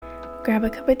Grab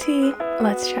a cup of tea,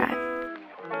 let's chat.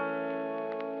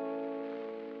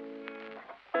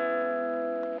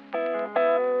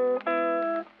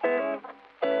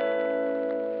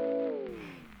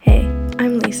 Hey,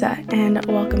 I'm Lisa, and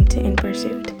welcome to In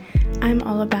Pursuit. I'm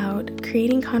all about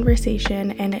creating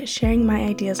conversation and sharing my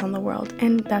ideas on the world,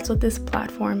 and that's what this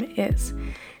platform is.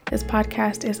 This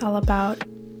podcast is all about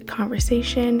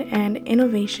conversation and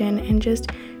innovation and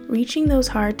just reaching those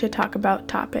hard to talk about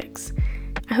topics.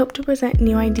 I hope to present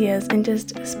new ideas and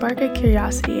just spark a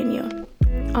curiosity in you.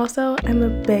 Also, I'm a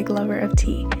big lover of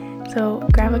tea, so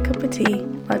grab a cup of tea,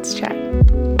 let's chat.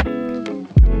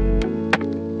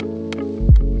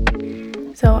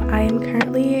 So I am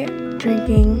currently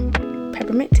drinking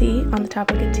peppermint tea on the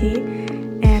topic of tea,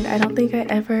 and I don't think I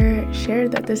ever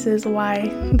shared that this is why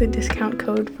the discount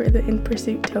code for the In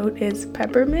Pursuit tote is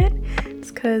peppermint.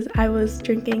 It's because I was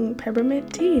drinking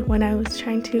peppermint tea when I was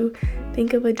trying to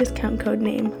think of a discount code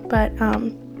name, but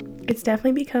it's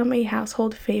definitely become a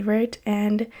household favorite,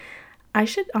 and I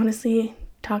should honestly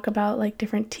talk about like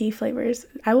different tea flavors.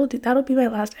 That'll be my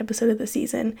last episode of the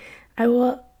season. I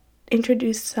will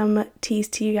introduce some teas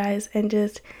to you guys and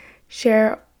just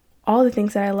share all the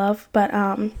things that I love, but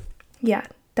yeah,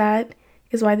 that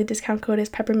is why the discount code is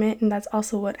peppermint, and that's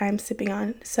also what I'm sipping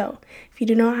on. So if you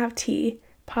do not have tea,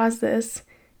 pause this,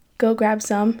 go grab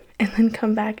some, and then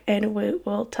come back and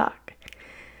we'll talk.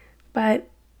 But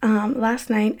last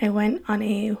night I went on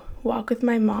a walk with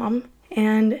my mom,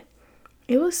 and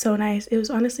it was so nice. It was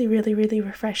honestly really, really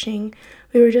refreshing.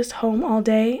 We were just home all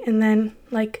day, and then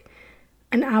like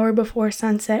an hour before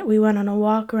sunset, we went on a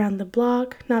walk around the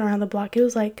block. Not around the block, it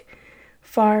was like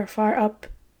far up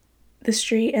the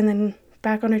street and then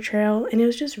back on a trail, and it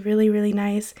was just really, really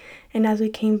nice. And as we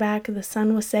came back, the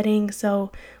sun was setting,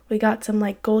 so we got some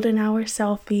like golden hour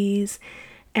selfies,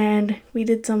 and we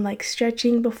did some like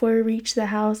stretching before we reached the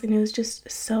house, and it was just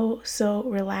so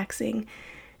relaxing.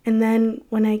 And then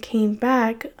when I came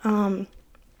back,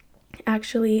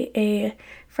 actually a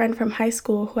friend from high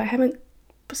school who I haven't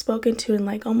spoken to in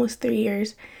like almost 3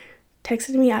 years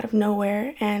texted me out of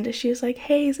nowhere, and she was like,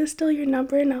 "Hey, is this still your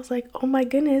number?" And I was like, "Oh my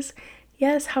goodness,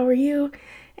 yes, how are you?"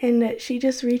 And she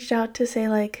just reached out to say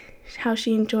like how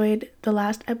she enjoyed the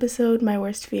last episode, My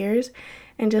Worst Fears,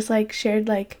 and just like shared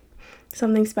like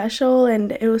something special,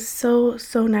 and it was so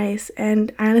nice.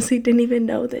 And I honestly didn't even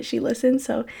know that she listened,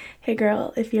 so hey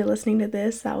girl, if you're listening to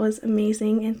this, that was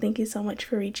amazing, and thank you so much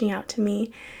for reaching out to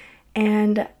me.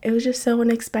 And it was just so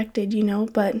unexpected,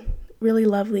 but really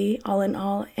lovely all in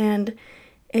all. And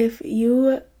if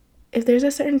there's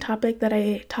a certain topic that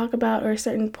I talk about or a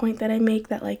certain point that I make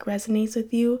that like resonates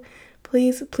with you,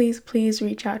 please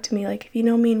reach out to me. Like if you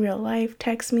know me in real life,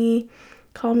 text me,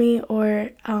 call me,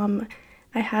 or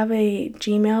I have a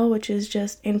Gmail, which is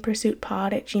just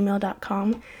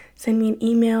inpursuitpod@gmail.com. Send me an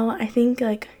email. I think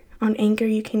like on Anchor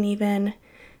you can even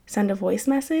send a voice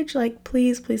message. Like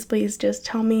please just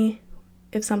tell me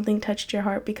if something touched your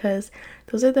heart, because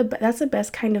that's the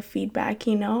best kind of feedback,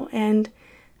 and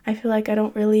I feel like I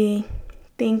don't really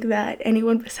think that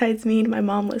anyone besides me and my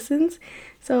mom listens.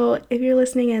 So if you're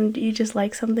listening and you just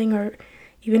like something, or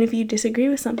even if you disagree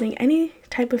with something, any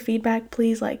type of feedback,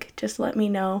 please like just let me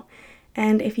know.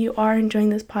 And if you are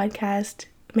enjoying this podcast,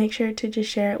 make sure to just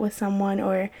share it with someone,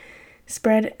 or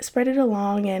spread it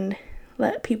along and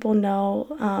let people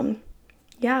know.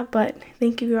 Yeah, but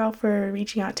thank you girl for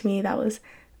reaching out to me. That was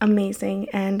amazing,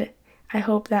 and I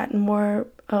hope that more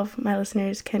of my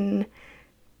listeners can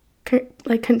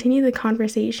continue the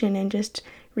conversation and just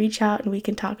reach out and we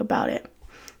can talk about it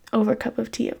over a cup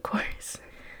of tea, of course.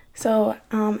 So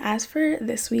as for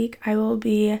this week,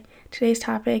 today's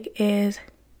topic is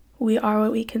we are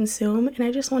what we consume, and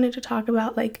I just wanted to talk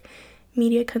about like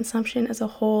media consumption as a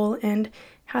whole and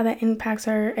how that impacts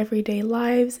our everyday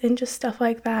lives and just stuff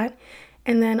like that.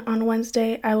 And then on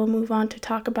Wednesday, I will move on to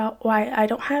talk about why I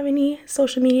don't have any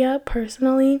social media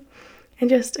personally, and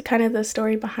just kind of the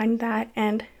story behind that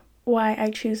and why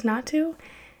I choose not to.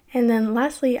 And then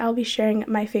lastly, I'll be sharing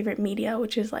my favorite media,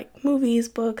 which is like movies,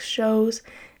 books, shows,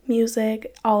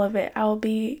 music, all of it. I'll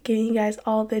be giving you guys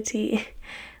all the tea.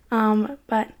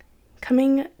 But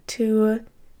coming to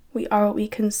we are what we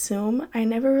consume, I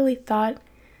never really thought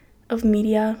of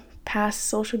media past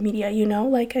social media,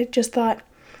 like I just thought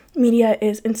media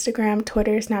is Instagram,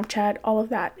 Twitter, Snapchat, all of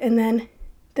that. And then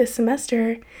this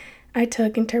semester I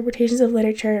took interpretations of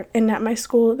literature, and at my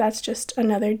school that's just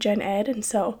another gen ed, and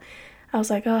so I was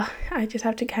like, I just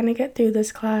have to kind of get through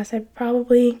this class. I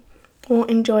probably won't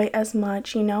enjoy as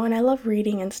much, and I love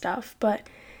reading and stuff, but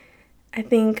I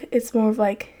think it's more of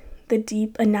like the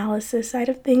deep analysis side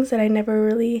of things that I never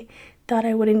really thought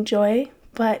I would enjoy.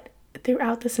 But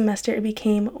throughout the semester, it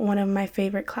became one of my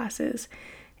favorite classes.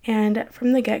 And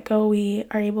from the get-go, we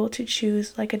are able to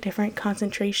choose like a different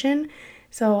concentration.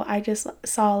 So I just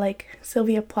saw like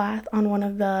Sylvia Plath on one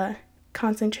of the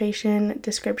concentration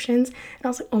descriptions, and I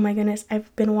was like, oh my goodness,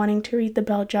 I've been wanting to read The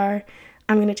Bell Jar.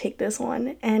 I'm gonna take this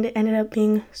one. And it ended up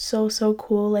being so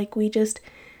cool. Like, we just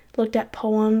looked at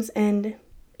poems, and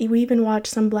we even watched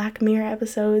some Black Mirror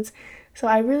episodes. So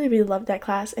I really loved that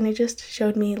class, and it just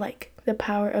showed me like the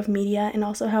power of media, and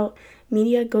also how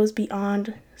media goes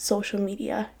beyond social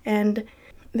media. And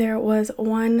there was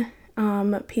one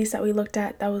piece that we looked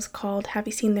at that was called Have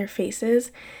You Seen Their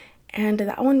Faces? And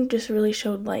that one just really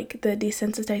showed like the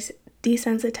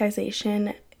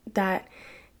desensitization that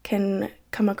can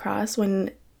come across when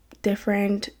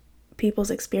different people's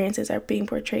experiences are being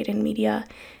portrayed in media,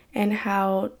 and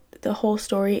how the whole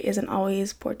story isn't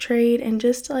always portrayed, and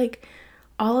just like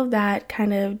all of that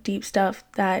kind of deep stuff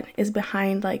that is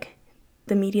behind like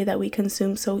the media that we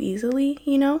consume so easily,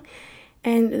 you know?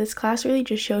 And this class really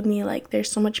just showed me like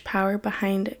there's so much power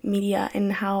behind media,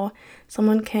 and how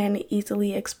someone can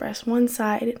easily express one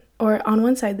side, or on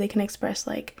one side they can express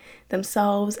like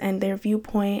themselves and their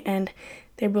viewpoint and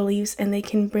their beliefs, and they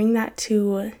can bring that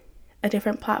to a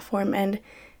different platform, and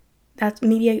that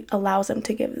media allows them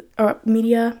to give, or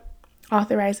media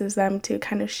authorizes them to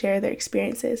kind of share their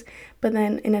experiences. But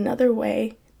then in another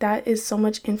way, that is so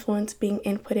much influence being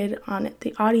inputted on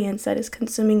the audience that is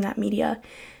consuming that media.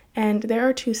 And there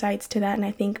are two sides to that, and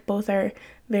I think both are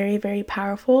very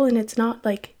powerful. And it's not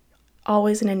like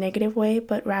always in a negative way,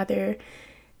 but rather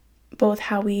both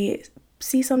how we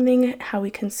see something, how we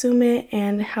consume it,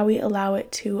 and how we allow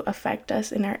it to affect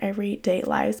us in our everyday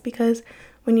lives. Because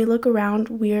when you look around,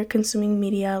 we are consuming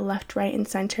media left, right, and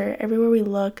center. Everywhere we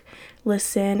look,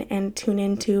 listen, and tune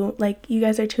into, like you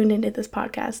guys are tuned into this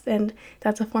podcast, and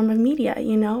that's a form of media,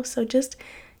 you know? So just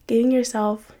giving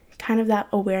yourself kind of that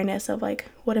awareness of like,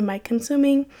 what am I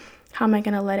consuming? How am I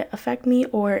going to let it affect me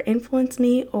or influence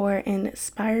me or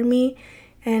inspire me?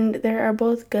 And there are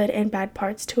both good and bad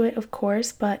parts to it, of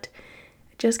course, but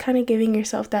just kind of giving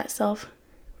yourself that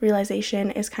self-realization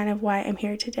is kind of why I'm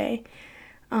here today.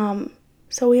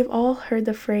 So we've all heard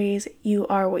the phrase, you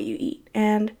are what you eat.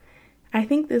 And I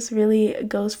think this really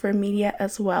goes for media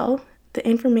as well. The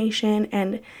information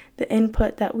and the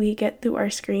input that we get through our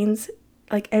screens,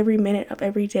 like every minute of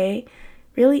every day,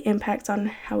 really impacts on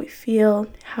how we feel,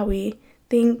 how we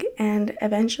think, and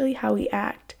eventually how we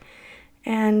act.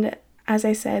 And as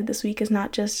I said, this week is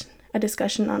not just a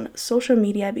discussion on social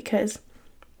media, because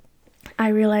I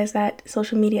realize that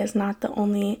social media is not the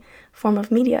only form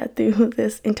of media through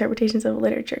this interpretations of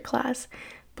literature class,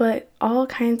 but all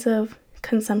kinds of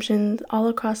consumptions all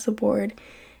across the board,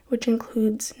 which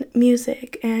includes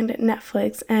music and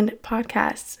Netflix and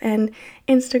podcasts and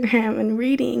Instagram and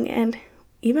reading and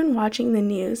even watching the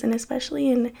news. And especially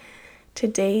in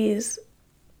today's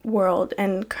world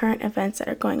and current events that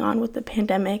are going on with the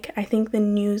pandemic, I think the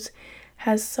news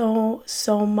has so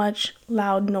much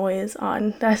loud noise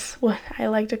on. That's what I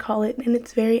like to call it. And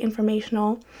it's very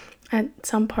informational at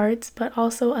some parts, but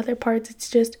also other parts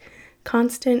it's just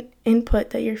constant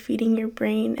input that you're feeding your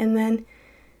brain. And then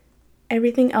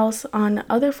everything else on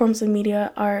other forms of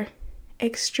media are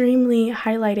extremely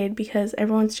highlighted, because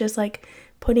everyone's just like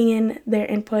putting in their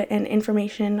input and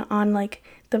information on like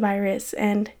the virus,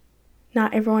 and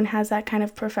not everyone has that kind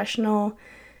of professional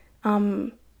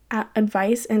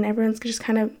advice, and everyone's just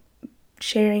kind of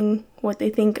sharing what they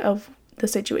think of the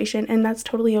situation, and that's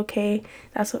totally okay.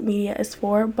 That's what media is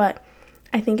for. But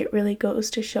I think it really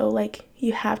goes to show like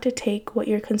you have to take what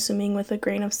you're consuming with a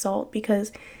grain of salt,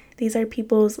 because these are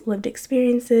people's lived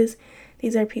experiences,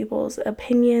 these are people's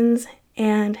opinions,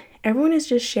 and everyone is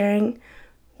just sharing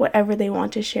whatever they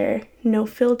want to share. No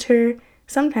filter.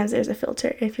 Sometimes there's a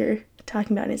filter if you're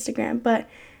talking about Instagram, but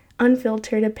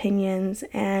unfiltered opinions,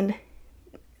 and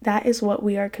that is what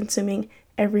we are consuming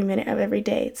every minute of every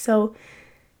day. So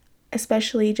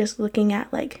especially just looking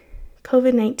at like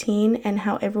COVID-19 and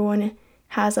how everyone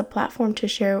has a platform to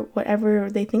share whatever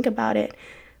they think about it,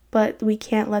 but we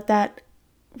can't let that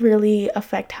really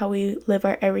affect how we live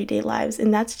our everyday lives.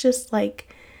 And that's just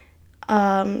like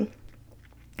a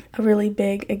really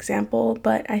big example,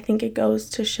 but I think it goes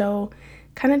to show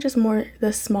kind of just more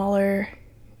the smaller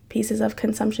pieces of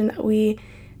consumption that we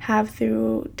have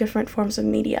through different forms of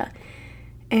media.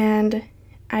 And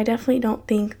I definitely don't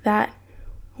think that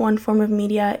one form of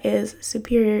media is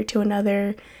superior to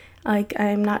another. Like,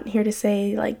 I'm not here to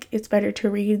say like it's better to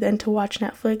read than to watch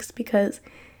Netflix, because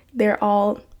they're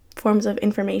all forms of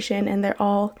information and they're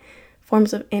all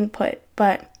forms of input.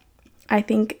 But I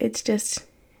think it's just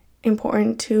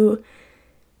important to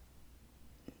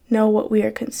know what we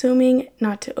are consuming,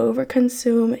 not to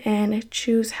overconsume, and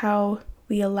choose how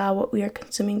we allow what we are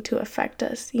consuming to affect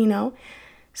us, you know?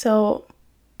 So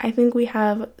I think we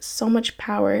have so much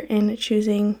power in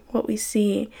choosing what we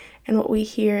see and what we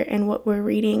hear and what we're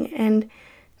reading, and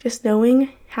just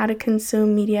knowing how to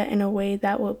consume media in a way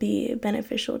that will be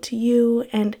beneficial to you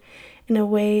and in a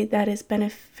way that is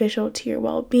beneficial to your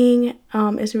well-being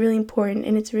is really important.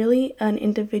 And it's really an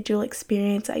individual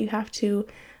experience that you have to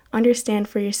understand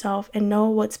for yourself and know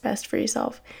what's best for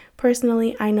yourself.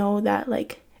 Personally, I know that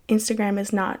like Instagram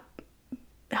is not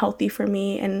healthy for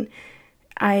me, and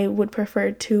I would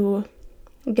prefer to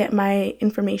get my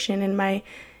information and my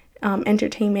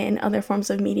entertainment and other forms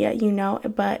of media, you know,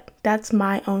 but that's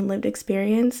my own lived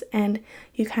experience, and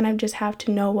you kind of just have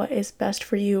to know what is best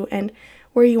for you and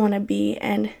where you want to be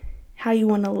and how you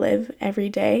want to live every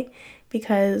day,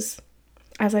 because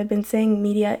as I've been saying,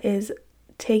 media is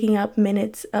taking up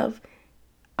minutes of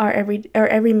our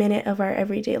every minute of our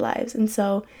everyday lives. And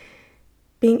so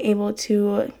being able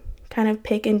to kind of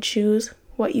pick and choose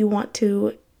what you want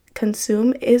to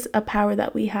consume is a power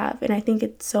that we have. And I think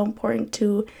it's so important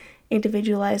to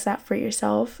individualize that for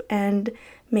yourself and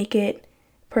make it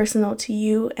personal to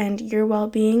you and your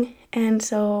well-being. And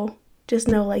so just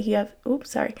know like you have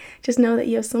just know that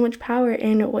you have so much power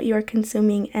in what you're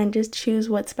consuming, and just choose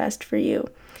what's best for you.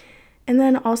 And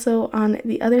then also on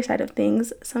the other side of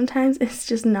things, sometimes it's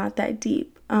just not that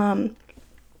deep.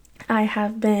 I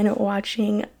have been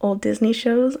watching old Disney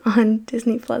shows on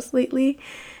Disney Plus lately,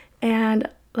 and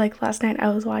like last night I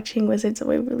was watching Wizards of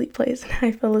Waverly Place and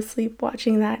I fell asleep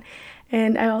watching that.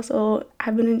 And I also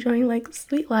have been enjoying like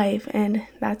Sweet Life and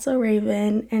That's So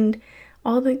Raven and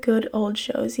all the good old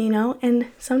shows, you know? And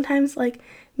sometimes like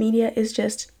media is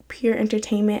just pure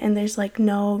entertainment, and there's like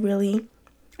no really,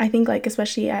 I think like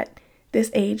especially at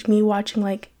this age, me watching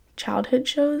like childhood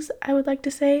shows, I would like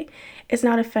to say, it's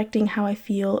not affecting how I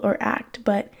feel or act.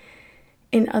 But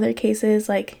in other cases,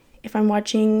 like if I'm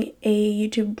watching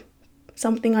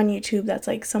something on YouTube that's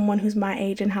like someone who's my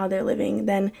age and how they're living,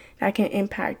 then that can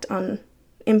impact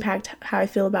how I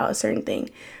feel about a certain thing.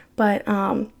 But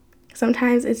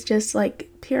sometimes it's just like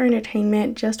pure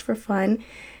entertainment, just for fun.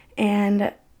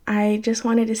 And I just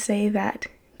wanted to say that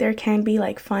there can be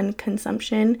like fun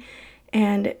consumption,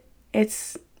 and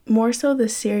it's more so the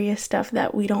serious stuff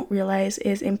that we don't realize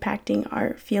is impacting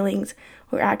our feelings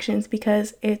or actions,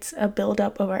 because it's a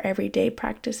buildup of our everyday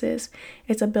practices.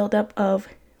 It's a buildup of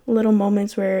little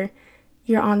moments where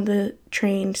you're on the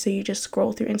train, so you just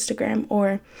scroll through Instagram,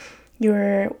 or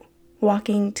you're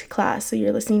walking to class, so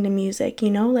you're listening to music,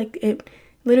 you know, like it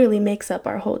literally makes up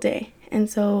our whole day. And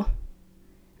so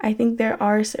I think there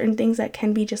are certain things that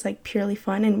can be just like purely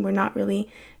fun and we're not really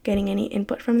getting any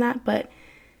input from that, but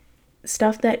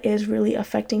stuff that is really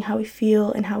affecting how we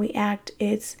feel and how we act,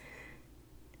 it's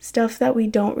stuff that we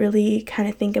don't really kind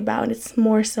of think about. It's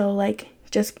more so like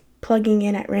just plugging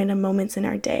in at random moments in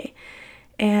our day.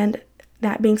 And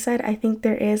that being said, I think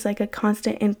there is like a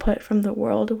constant input from the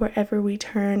world wherever we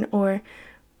turn or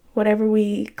whatever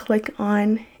we click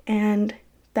on. And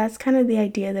that's kind of the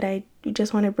idea that I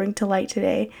just want to bring to light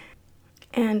today.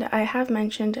 And I have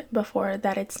mentioned before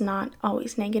that it's not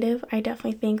always negative. I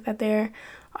definitely think that there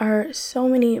are so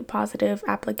many positive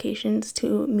applications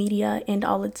to media in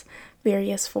all its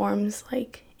various forms.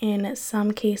 Like in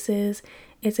some cases,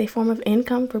 it's a form of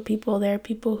income for people. There are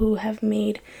people who have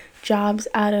made jobs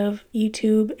out of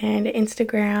YouTube and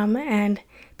Instagram, and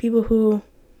people who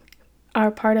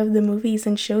are part of the movies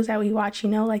and shows that we watch, you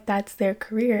know, like that's their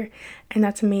career, and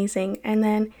that's amazing. And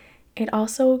then it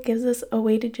also gives us a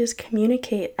way to just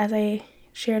communicate, as I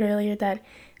shared earlier, that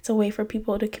it's a way for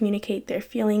people to communicate their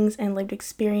feelings and lived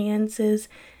experiences,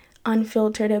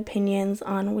 unfiltered opinions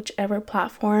on whichever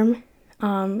platform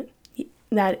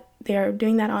that they are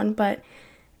doing that on. But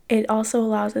it also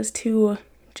allows us to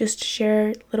just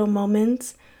share little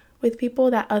moments with people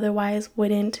that otherwise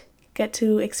wouldn't get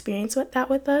to experience that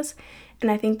with us. And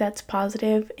I think that's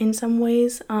positive in some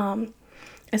ways,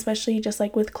 especially just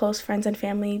like with close friends and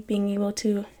family, being able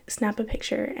to snap a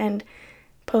picture and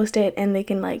post it, and they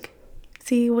can like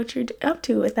see what you're up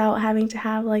to without having to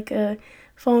have like a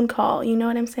phone call, you know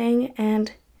what I'm saying?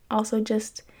 And also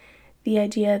just the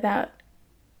idea that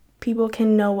people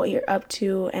can know what you're up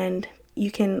to, and you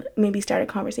can maybe start a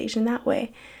conversation that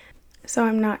way. So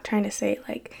I'm not trying to say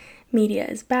like media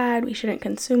is bad, we shouldn't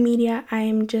consume media.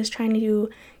 I'm just trying to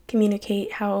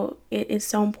communicate how it is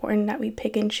so important that we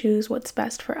pick and choose what's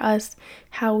best for us,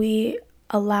 how we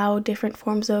allow different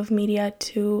forms of media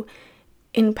to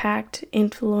impact,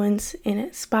 influence, and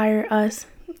inspire us.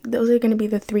 Those are going to be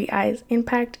the 3 I's: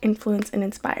 impact, influence, and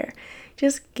inspire.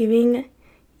 Just giving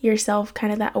yourself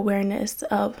kind of that awareness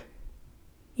of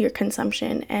your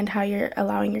consumption and how you're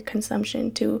allowing your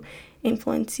consumption to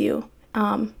influence you.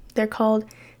 They're called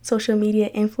social media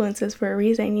influencers for a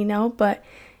reason, but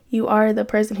you are the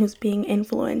person who's being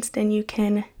influenced, and you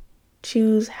can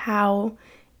choose how,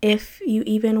 if you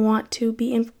even want to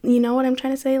be, you know what I'm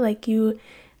trying to say? Like, you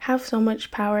have so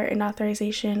much power and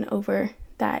authorization over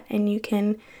that, and you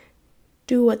can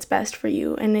do what's best for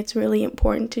you. And it's really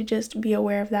important to just be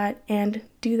aware of that and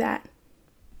do that.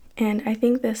 And I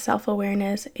think this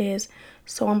self-awareness is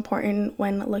so important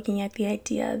when looking at the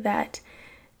idea that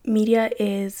media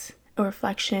is a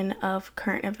reflection of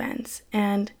current events,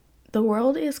 and the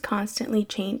world is constantly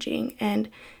changing, and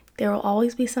there will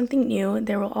always be something new.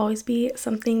 There will always be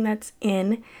something that's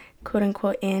in, quote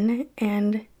unquote, in.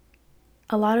 And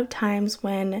a lot of times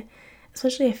when,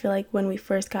 especially I feel like when we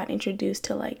first got introduced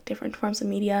to like different forms of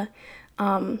media,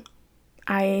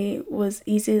 I was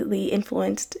easily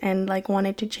influenced and like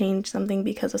wanted to change something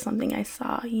because of something I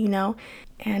saw,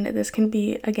 and this can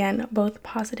be, again, both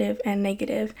positive and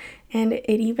negative. And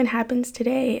it even happens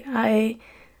today. I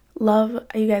love,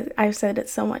 you guys, I've said it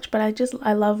so much, but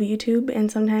I love YouTube,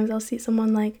 and sometimes I'll see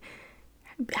someone like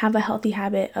have a healthy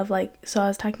habit of like, so I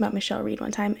was talking about Michelle Reed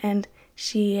one time, and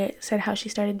she said how she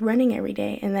started running every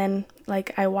day, and then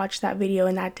like I watched that video,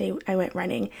 and that day I went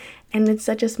running. And it's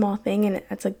such a small thing, and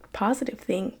it's a positive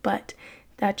thing, but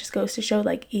that just goes to show,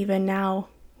 like, even now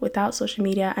without social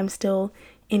media, I'm still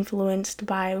influenced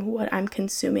by what I'm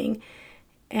consuming.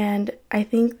 And I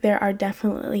think there are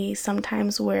definitely some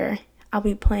times where I'll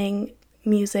be playing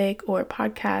music or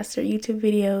podcasts or YouTube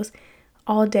videos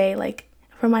all day, like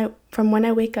from when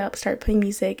I wake up, start playing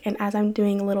music, and as I'm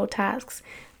doing little tasks,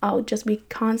 I'll just be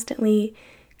constantly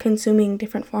consuming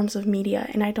different forms of media,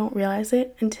 and I don't realize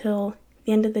it until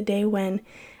the end of the day, when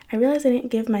I realized I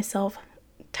didn't give myself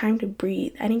time to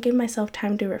breathe. I didn't give myself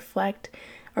time to reflect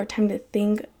or time to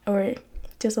think, or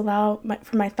just allow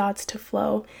for my thoughts to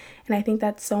flow. And I think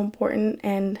that's so important,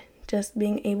 and just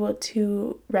being able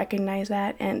to recognize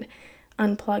that and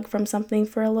unplug from something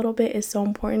for a little bit is so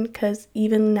important, because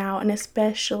even now, and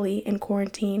especially in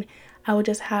quarantine, I would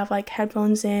just have like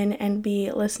headphones in and be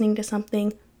listening to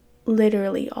something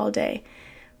literally all day.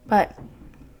 But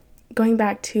going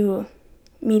back to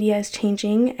media is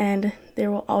changing, and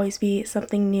there will always be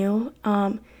something new.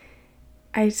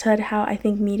 I said how I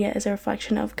think media is a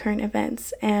reflection of current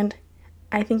events, and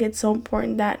I think it's so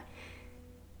important that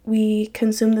we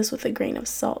consume this with a grain of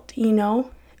salt,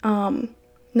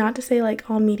 not to say like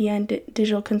all media and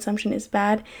digital consumption is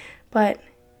bad, but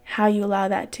how you allow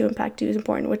that to impact you is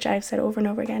important, which I've said over and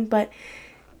over again. But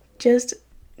just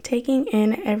taking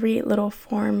in every little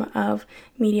form of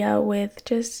media with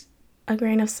just a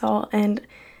grain of salt, and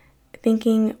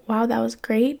thinking, wow, that was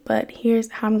great, but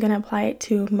here's how I'm going to apply it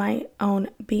to my own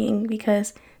being,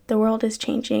 because the world is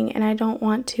changing, and I don't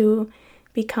want to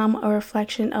become a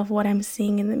reflection of what I'm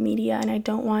seeing in the media, and I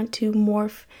don't want to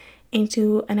morph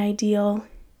into an ideal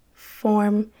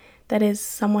form that is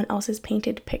someone else's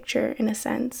painted picture, in a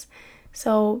sense.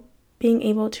 So being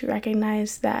able to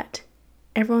recognize that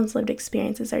everyone's lived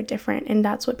experiences are different, and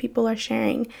that's what people are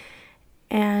sharing.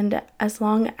 And as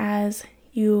long as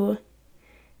you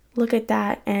look at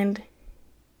that and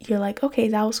you're like, okay,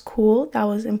 that was cool, that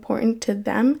was important to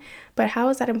them, but how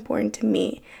is that important to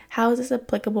me? How is this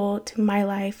applicable to my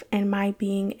life and my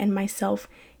being and myself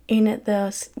in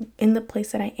the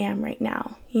place that I am right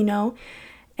now,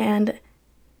 And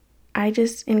I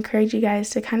just encourage you guys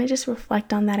to kind of just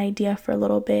reflect on that idea for a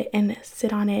little bit and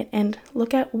sit on it and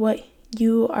look at what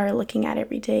you are looking at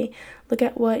every day. Look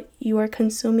at what you are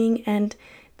consuming and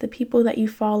the people that you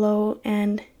follow,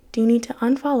 and do you need to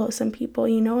unfollow some people,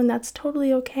 and that's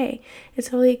totally okay. It's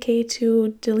totally okay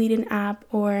to delete an app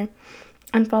or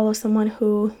unfollow someone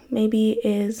who maybe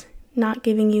is not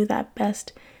giving you that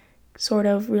best sort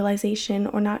of realization,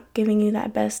 or not giving you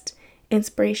that best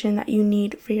inspiration that you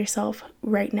need for yourself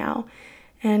right now.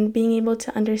 And being able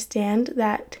to understand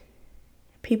that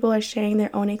people are sharing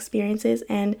their own experiences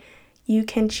and you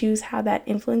can choose how that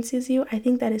influences you, I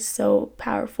think that is so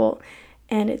powerful.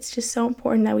 And it's just so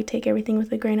important that we take everything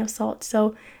with a grain of salt.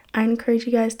 So I encourage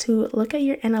you guys to look at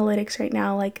your analytics right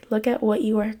now, like look at what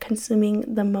you are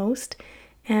consuming the most.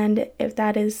 And if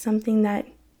that is something that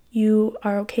you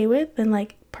are okay with, then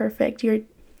like perfect, you're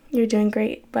doing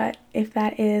great. But if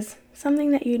that is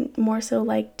something that you'd more so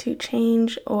like to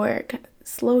change or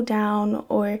slow down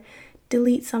or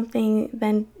delete something,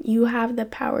 then you have the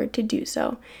power to do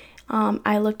so.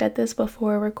 I looked at this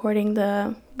before starting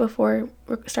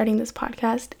this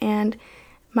podcast, and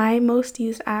my most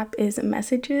used app is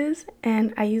Messages,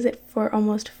 and I use it for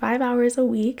almost 5 hours a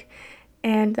week.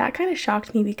 And that kind of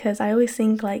shocked me because I always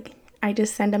think like I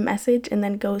just send a message and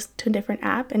then goes to a different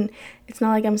app, and it's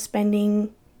not like I'm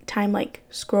spending time like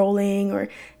scrolling or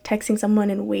texting someone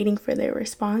and waiting for their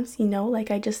response, like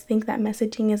I just think that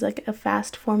messaging is like a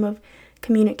fast form of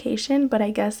communication, but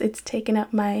I guess it's taken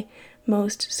up my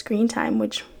most screen time,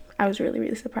 which I was really,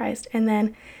 really surprised. And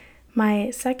then my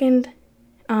second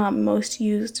most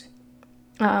used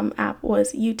app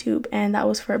was YouTube, and that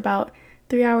was for about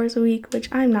 3 hours a week, which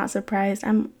I'm not surprised.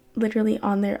 I'm literally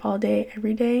on there all day,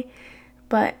 every day.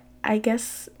 But I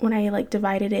guess when I like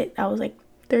divided it, I was like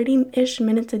 30-ish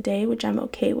minutes a day, which I'm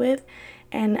okay with.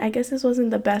 And I guess this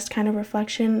wasn't the best kind of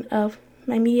reflection of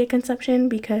my media consumption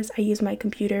because I use my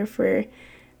computer for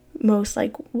most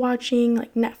like watching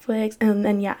like Netflix, and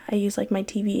then yeah, I use like my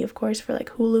TV of course for like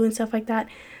Hulu and stuff like that.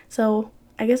 So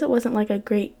I guess it wasn't like a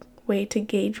great way to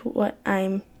gauge what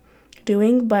I'm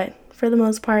doing, but for the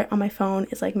most part on my phone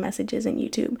is like messages and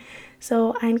YouTube.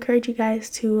 So I encourage you guys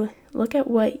to look at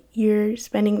what you're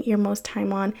spending your most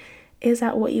time on. Is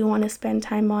that what you want to spend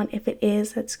time on? If it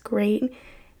is, that's great.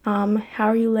 How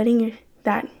are you letting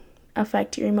that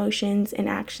affect your emotions and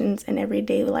actions in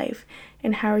everyday life?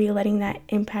 And how are you letting that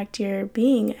impact your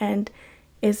being? And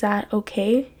is that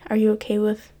okay? Are you okay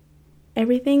with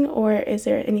everything, or is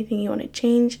there anything you want to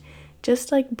change?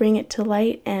 Just like bring it to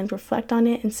light and reflect on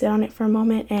it and sit on it for a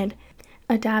moment and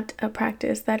adapt a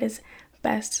practice that is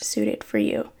best suited for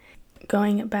you.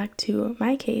 Going back to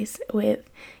my case with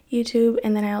YouTube,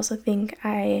 and then I also think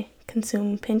I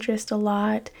consume Pinterest a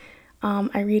lot.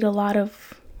 I read a lot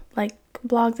of like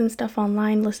blogs and stuff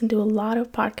online, listen to a lot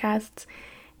of podcasts,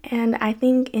 and I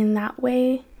think in that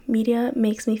way, media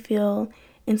makes me feel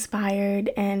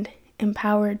inspired and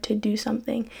empowered to do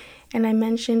something. And I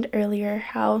mentioned earlier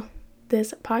how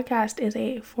this podcast is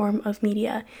a form of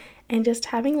media, and just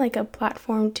having like a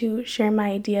platform to share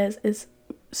my ideas is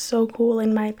so cool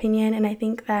in my opinion. And I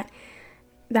think that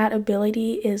that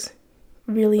ability is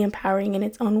really empowering in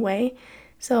its own way.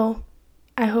 So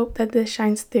I hope that this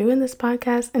shines through in this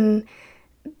podcast, and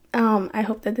I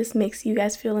hope that this makes you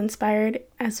guys feel inspired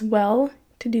as well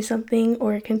to do something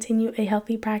or continue a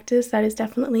healthy practice. That is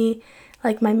definitely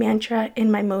like my mantra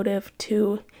and my motive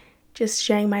to just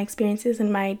sharing my experiences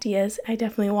and my ideas. I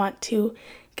definitely want to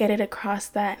get it across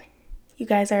that you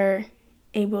guys are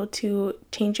able to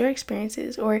change your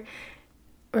experiences or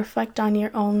reflect on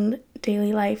your own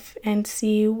daily life and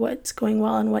see what's going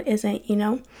well and what isn't.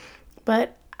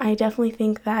 But I definitely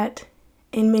think that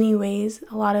in many ways,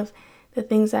 a lot of the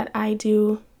things that I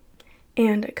do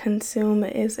and consume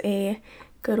is a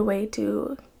good way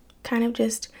to kind of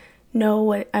just know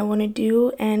what I want to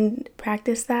do and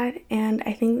practice that. And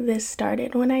I think this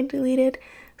started when I deleted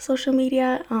social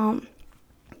media.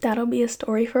 That'll be a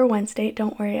story for Wednesday.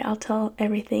 Don't worry, I'll tell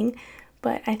everything.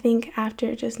 But I think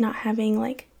after just not having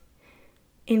like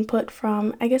input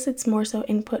from, I guess it's more so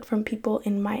input from people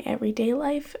in my everyday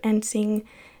life and seeing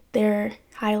their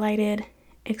highlighted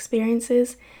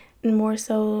experiences, and more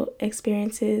so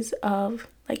experiences of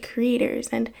like creators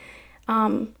and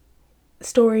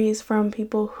stories from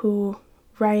people who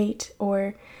write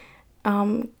or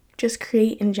just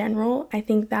create in general. I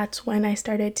think that's when I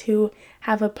started to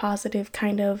have a positive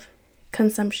kind of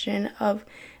consumption of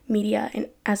media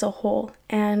as a whole.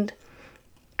 And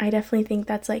I definitely think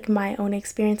that's like my own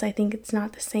experience. I think it's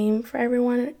not the same for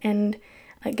everyone. And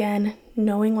again,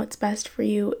 knowing what's best for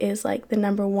you is like the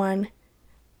number one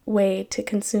way to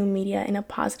consume media in a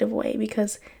positive way,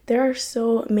 because there are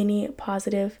so many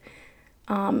positive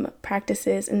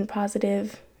practices and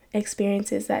positive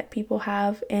experiences that people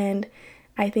have. And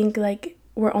I think like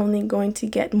we're only going to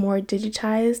get more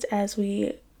digitized as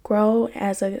we grow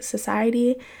as a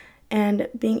society, and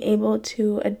being able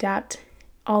to adapt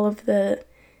all of the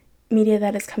media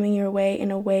that is coming your way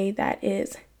in a way that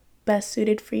is best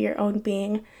suited for your own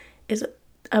being is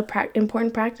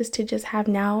important practice to just have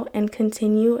now and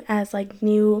continue as like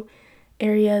new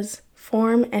areas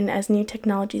form and as new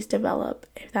technologies develop,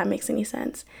 if that makes any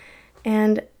sense.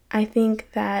 And I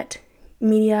think that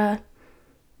media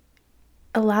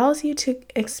allows you to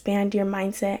expand your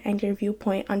mindset and your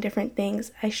viewpoint on different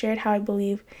things. I shared how I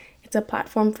believe it's a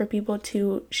platform for people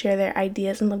to share their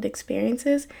ideas and lived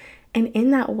experiences. And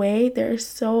in that way, there's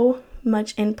so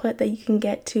much input that you can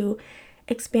get to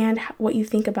expand what you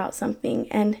think about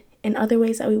something, and in other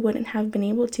ways that we wouldn't have been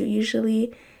able to.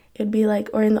 Usually it'd be like,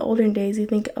 or in the olden days, you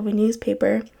think of a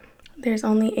newspaper, there's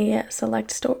only a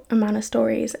select amount of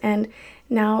stories, and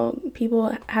now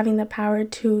people having the power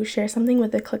to share something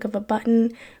with a click of a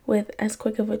button, with as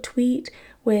quick of a tweet,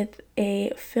 with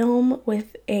a film,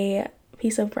 with a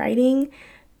piece of writing.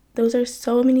 Those are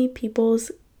so many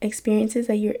people's experiences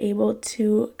that you're able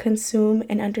to consume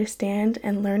and understand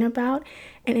and learn about.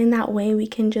 And in that way, we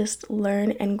can just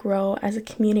learn and grow as a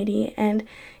community and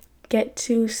get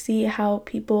to see how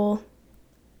people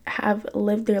have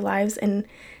lived their lives and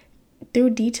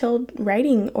through detailed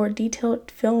writing or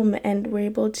detailed film, and we're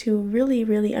able to really,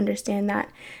 really understand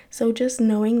that. So just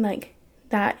knowing like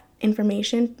that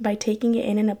information by taking it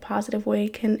in a positive way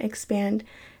can expand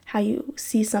how you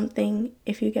see something,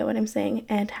 if you get what I'm saying,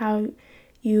 and how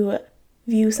you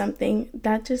view something.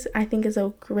 That just, I think, is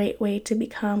a great way to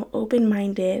become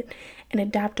open-minded and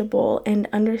adaptable and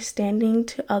understanding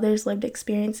to others' lived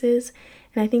experiences.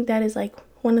 And I think that is like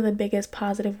one of the biggest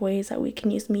positive ways that we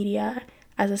can use media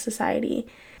as a society.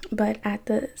 But at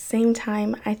the same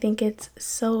time, I think it's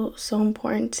so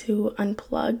important to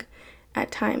unplug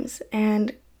at times.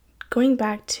 And going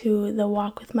back to the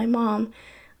walk with my mom,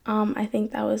 I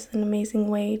think that was an amazing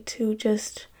way to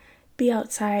just be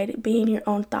outside, be in your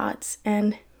own thoughts,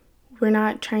 and we're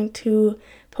not trying to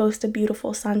post a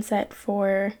beautiful sunset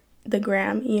for the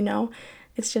gram,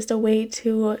 It's just a way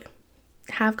to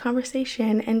have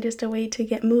conversation and just a way to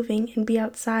get moving and be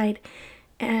outside.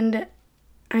 And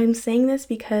I'm saying this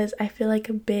because I feel like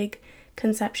a big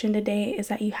conception today is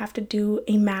that you have to do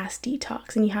a mass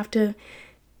detox and you have to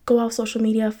go off social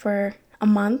media for a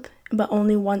month, but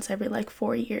only once every like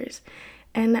 4 years.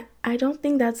 And I don't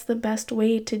think that's the best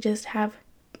way to just have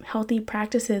healthy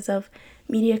practices of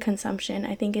media consumption.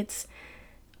 I think it's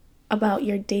about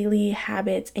your daily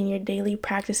habits and your daily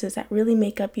practices that really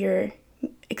make up your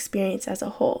experience as a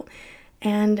whole.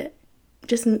 And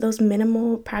just those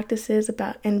minimal practices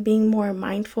about and being more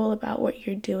mindful about what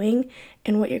you're doing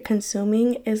and what you're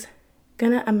consuming is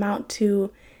gonna amount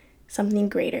to something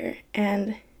greater.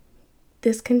 And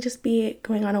this can just be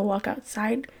going on a walk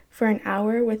outside for an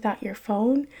hour without your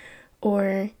phone,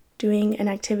 or doing an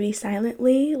activity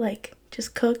silently, like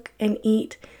just cook and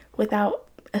eat without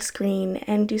a screen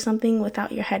and do something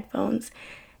without your headphones,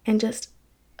 and just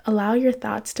allow your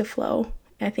thoughts to flow,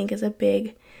 I think is a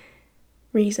big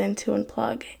reason to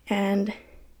unplug. And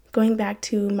going back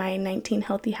to my 19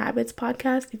 Healthy Habits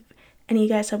podcast, if any of you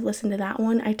guys have listened to that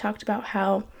one, I talked about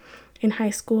how in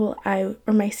high school,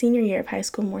 or my senior year of high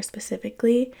school more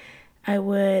specifically, I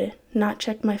would not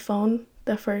check my phone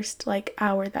the first like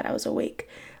hour that I was awake.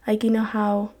 Like,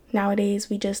 how nowadays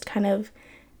we just kind of,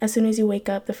 as soon as you wake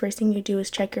up, the first thing you do is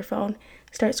check your phone,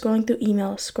 start scrolling through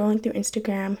emails, scrolling through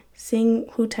Instagram, seeing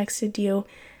who texted you,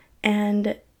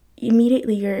 and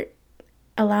immediately you're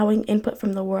allowing input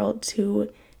from the world to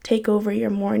take over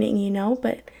your morning,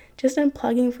 but just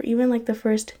unplugging for even like the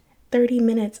first 30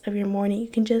 minutes of your morning, you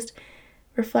can just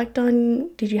reflect on,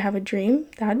 did you have a dream?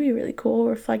 That'd be really cool.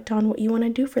 Reflect on what you want to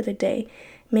do for the day.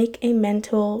 Make a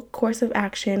mental course of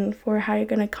action for how you're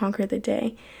going to conquer the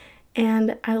day.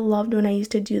 And I loved when I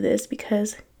used to do this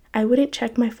because I wouldn't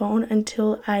check my phone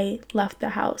until I left the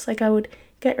house. Like I would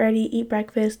get ready, eat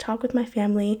breakfast, talk with my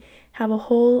family, have a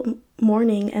whole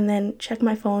morning, and then check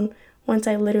my phone once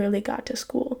I literally got to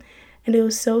school. And it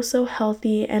was so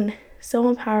healthy and so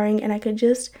empowering, and I could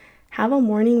just have a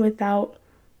morning without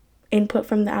input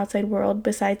from the outside world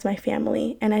besides my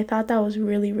family. And I thought that was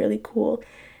really, really cool.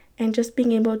 And just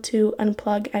being able to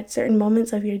unplug at certain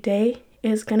moments of your day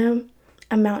is gonna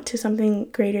amount to something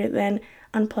greater than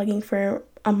unplugging for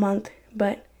a month,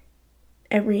 but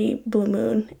every blue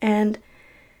moon. And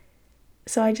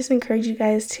so I just encourage you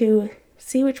guys to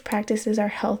see which practices are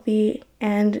healthy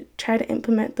and try to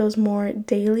implement those more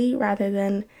daily rather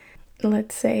than,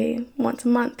 let's say, once a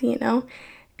month,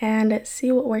 and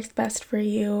see what works best for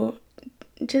you.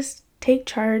 Just take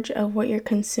charge of what you're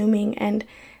consuming and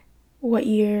what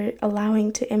you're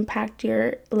allowing to impact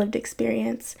your lived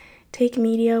experience. Take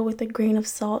media with a grain of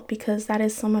salt because that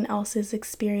is someone else's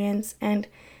experience, and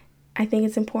I think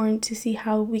it's important to see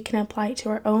how we can apply it to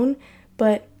our own,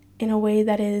 but in a way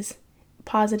that is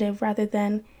positive rather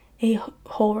than a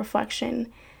whole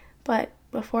reflection. But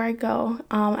before I go,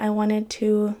 I wanted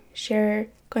to share,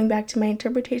 going back to my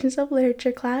interpretations of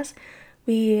literature class,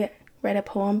 we read a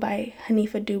poem by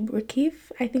Hanifa Dubrakif.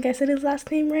 I think I said his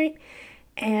last name right.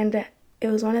 And it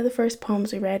was one of the first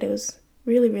poems we read. It was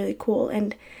really, really cool.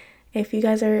 And if you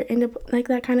guys are into like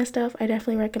that kind of stuff, I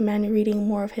definitely recommend reading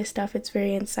more of his stuff. It's very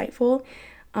insightful.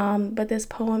 But this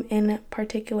poem in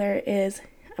particular is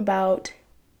about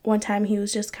one time he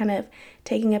was just kind of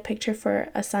taking a picture for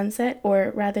a sunset,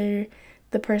 or rather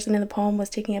the person in the poem was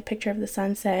taking a picture of the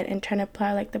sunset and trying to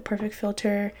apply like the perfect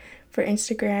filter for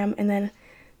Instagram. And then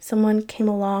someone came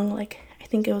along, like I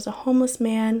think it was a homeless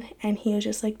man, and he was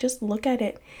just like, just look at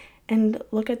it and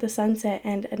look at the sunset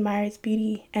and admire its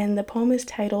beauty. And the poem is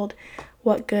titled,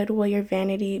 "What Good Will Your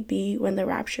Vanity Be When the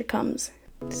Rapture Comes?"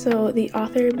 So the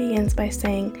author begins by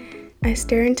saying, I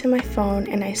stare into my phone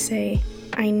and I say,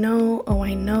 I know, oh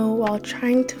I know, while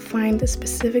trying to find the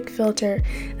specific filter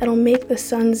that'll make the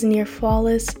sun's near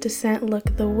flawless descent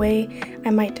look the way I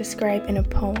might describe in a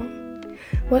poem.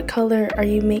 What color are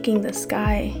you making the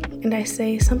sky? And I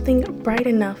say, something bright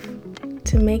enough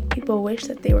to make people wish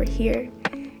that they were here.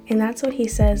 And that's what he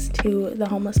says to the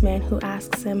homeless man who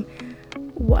asks him,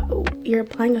 you're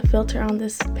applying a filter on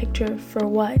this picture for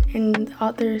what? And the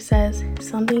author says,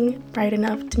 something bright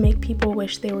enough to make people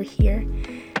wish they were here.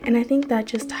 And I think that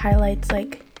just highlights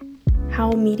like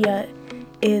how media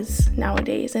is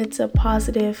nowadays. It's a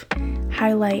positive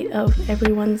highlight of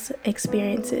everyone's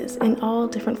experiences in all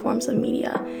different forms of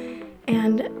media.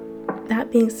 And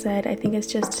that being said, I think it's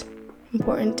just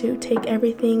important to take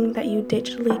everything that you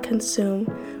digitally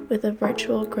consume with a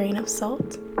virtual grain of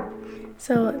salt.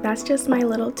 So that's just my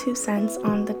little 2 cents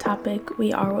on the topic,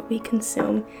 we are what we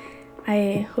consume.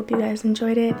 I hope you guys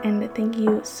enjoyed it, and thank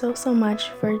you so much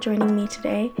for joining me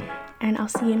today, and I'll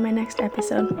see you in my next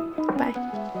episode.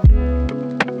 Bye.